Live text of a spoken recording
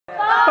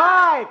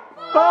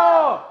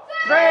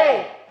3, 2,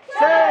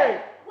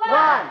 1.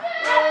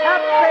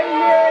 Happy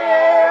New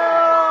Year!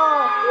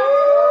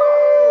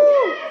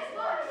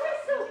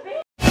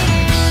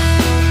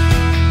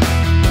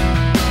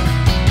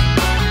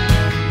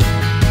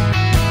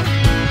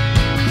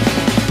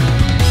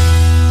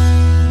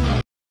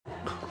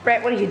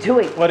 Brett, what are you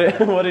doing? What did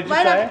you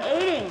say?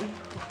 I'm eating.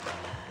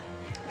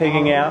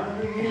 Pigging out.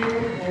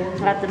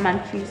 At the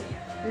munchies.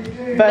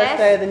 First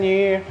day of the new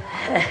year.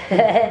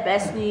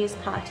 Best New Year's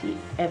party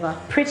ever.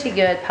 Pretty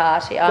good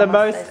party. The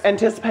most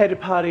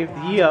anticipated party of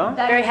the year.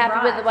 Very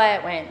happy with the way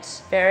it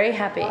went. Very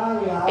happy.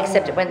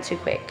 Except it went too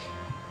quick.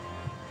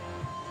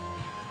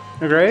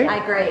 Agree?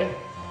 I agree.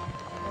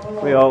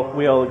 We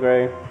all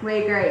agree.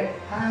 We agree.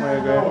 We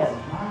agree.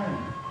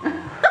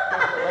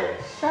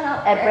 Shut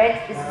up. And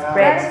Brett, this is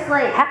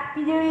Brett.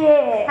 Happy New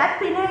Year!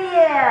 Happy New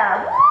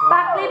Year!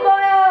 Buckley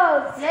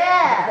Boils!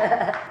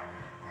 Yeah!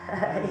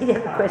 He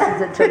never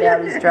questions it until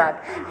now he's drunk.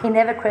 He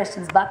never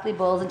questions Buckley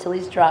Boils until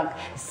he's drunk.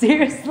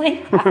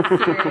 Seriously?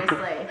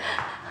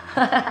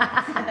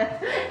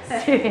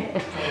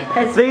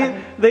 Seriously.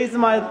 These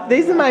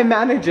are my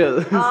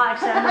managers. Oh,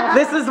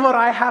 actually, This is what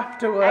I have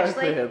to work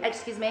with.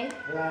 Excuse me?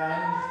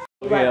 Yeah.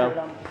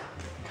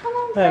 Come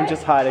on, I'm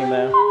just hiding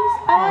there.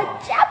 Oh,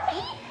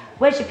 Jappy!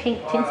 Where's your pink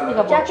tinsel we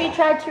got? Jappy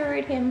tried to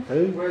root him.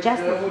 Who?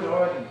 Jasper.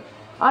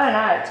 I don't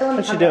know. Tell him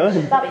What's she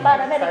doing? But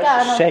I better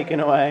go.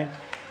 Shaking away.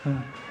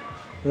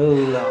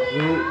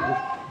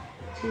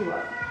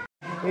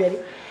 Ready?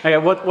 Okay,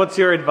 what's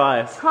your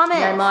advice? Comment.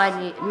 No,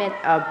 men,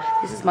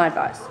 this is my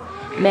advice.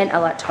 Men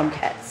are like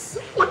tomcats.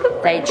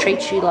 They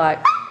treat you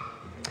like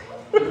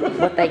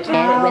what they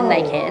can when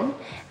they can,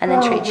 and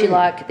then treat you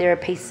like they're a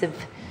piece of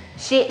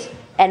Shit.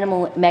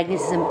 animal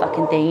magnetism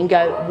fucking thing, and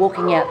go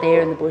walking out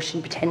there in the bush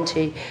and pretend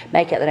to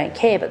make out they don't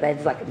care, but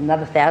there's like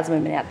another 1,000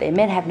 women out there.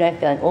 Men have no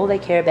feeling. All they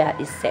care about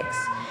is sex.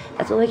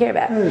 That's all they care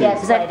about. Yes,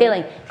 there's no lady.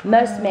 feeling.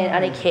 Most men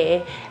only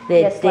care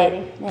Yes,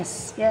 lady.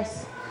 Yes.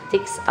 Yes.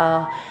 Dicks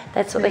are.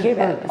 That's what they care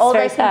about. It's All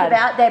very they think sad.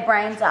 about, their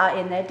brains are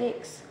in their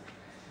dicks.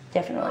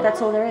 Definitely.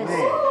 That's all there is.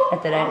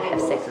 If they don't have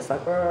sex, it's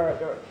like.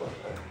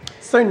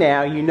 So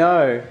now you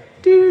know.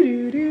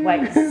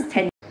 Wait, this is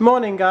 10.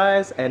 Morning,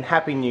 guys, and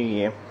Happy New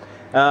Year.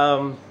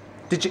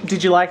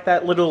 Did you like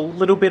that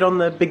little bit on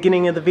the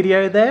beginning of the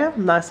video there?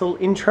 Nice little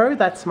intro.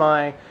 That's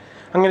my.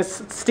 I'm going to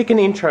stick an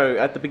intro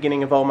at the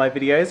beginning of all my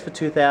videos for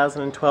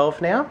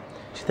 2012 now.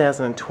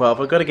 2012.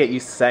 I've got to get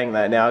used to saying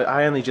that now.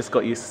 I only just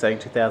got used to saying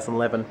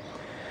 2011.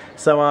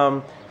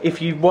 So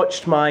if you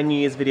watched my New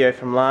Year's video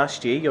from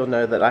last year, you'll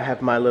know that I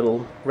have my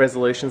little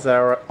resolutions that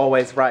I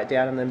always write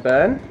down and then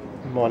burn.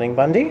 Morning,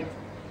 Bundy.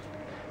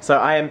 So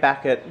I am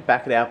back at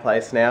our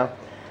place now.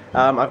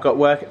 I've got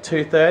work at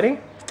 2:30.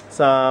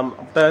 So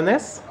I'll burn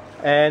this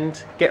and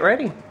get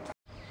ready.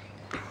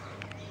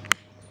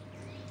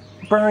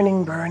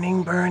 Burning,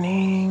 burning,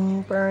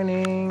 burning,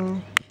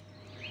 burning,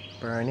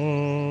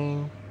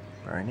 burning,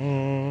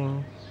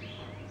 burning.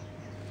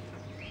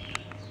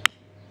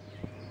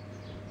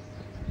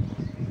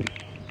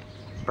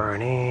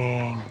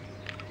 Burning,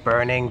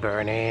 burning,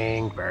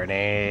 burning,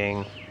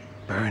 burning,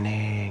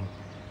 burning.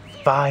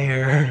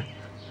 Fire.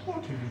 What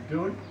are you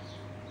doing?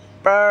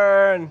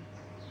 Burn.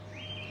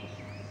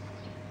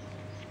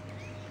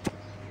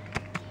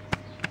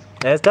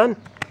 There's done.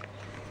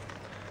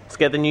 Let's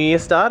get the new year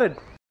started.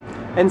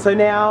 And so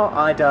now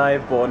I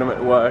dive boredom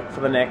at work for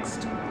the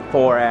next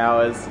 4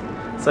 hours.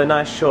 So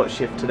nice short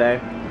shift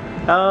today.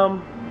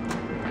 Not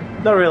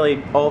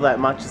really all that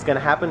much is going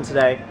to happen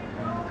today.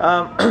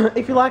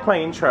 If you like my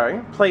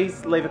intro,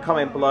 please leave a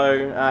comment below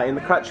in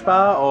the crutch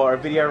bar or a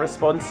video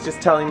response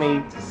just telling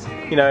me,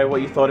 you know,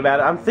 what you thought about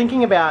it. I'm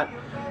thinking about,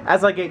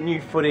 as I get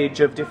new footage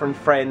of different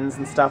friends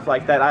and stuff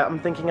like that, I'm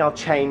thinking I'll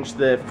change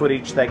the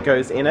footage that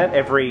goes in it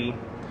every,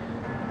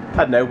 I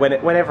don't know,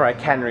 whenever I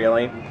can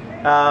really.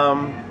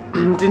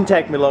 Didn't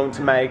take me long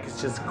to make,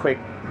 it's just a quick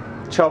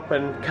chop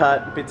and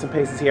cut bits and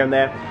pieces here and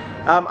there.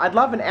 I'd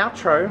love an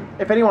outro.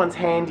 If anyone's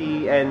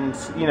handy and,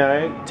 you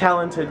know,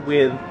 talented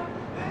with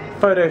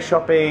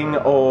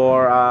photoshopping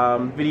or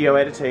video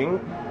editing,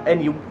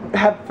 and you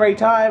have free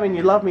time and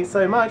you love me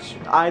so much,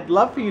 I'd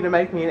love for you to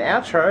make me an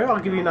outro. I'll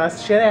give you a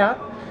nice shout out.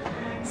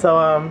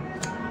 So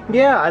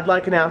yeah, I'd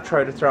like an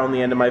outro to throw on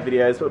the end of my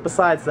videos, but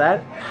besides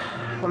that,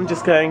 I'm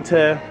just going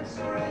to,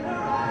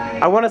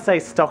 I want to say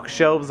stock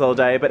shelves all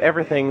day, but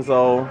everything's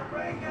all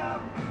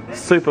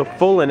super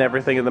full and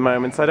everything at the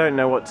moment, so I don't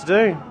know what to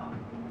do.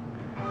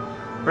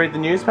 Read the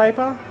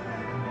newspaper,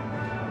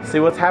 see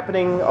what's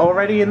happening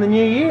already in the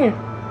new year.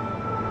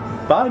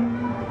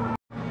 Fun.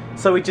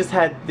 So we just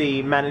had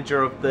the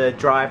manager of the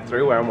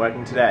drive-thru where I'm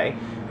working today.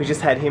 We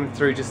just had him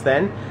through just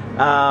then.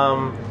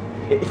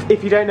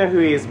 If you don't know who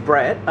he is,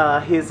 Brett,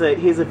 here's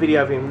a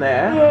video of him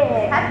there.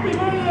 Yeah. Happy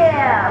New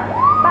Year.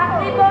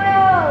 Buckley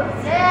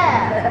Boils.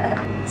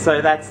 Yeah.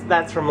 So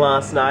that's from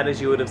last night,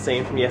 as you would have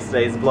seen from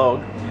yesterday's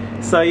vlog.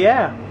 So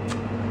yeah,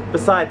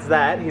 besides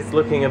that, he's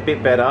looking a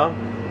bit better,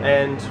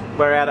 and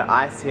we're out of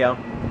ice here,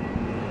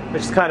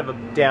 which is kind of a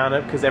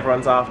downer because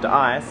everyone's after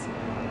ice.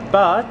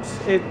 But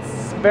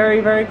it's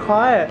very, very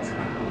quiet.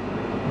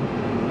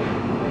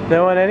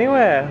 No one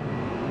anywhere.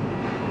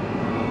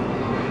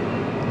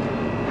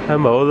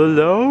 I'm all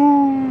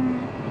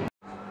alone.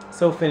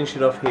 So we'll finish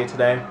it off here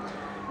today.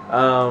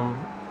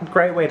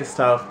 Great way to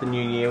start off the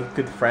new year with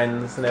good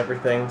friends and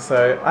everything.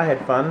 So I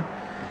had fun.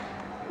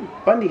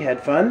 Bundy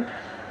had fun.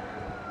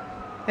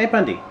 Hey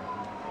Bundy.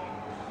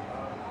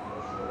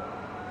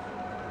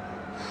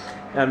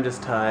 I'm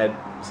just tired,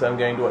 so I'm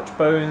going to watch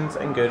Bones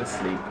and go to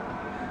sleep.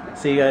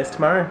 See you guys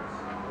tomorrow.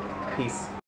 Peace.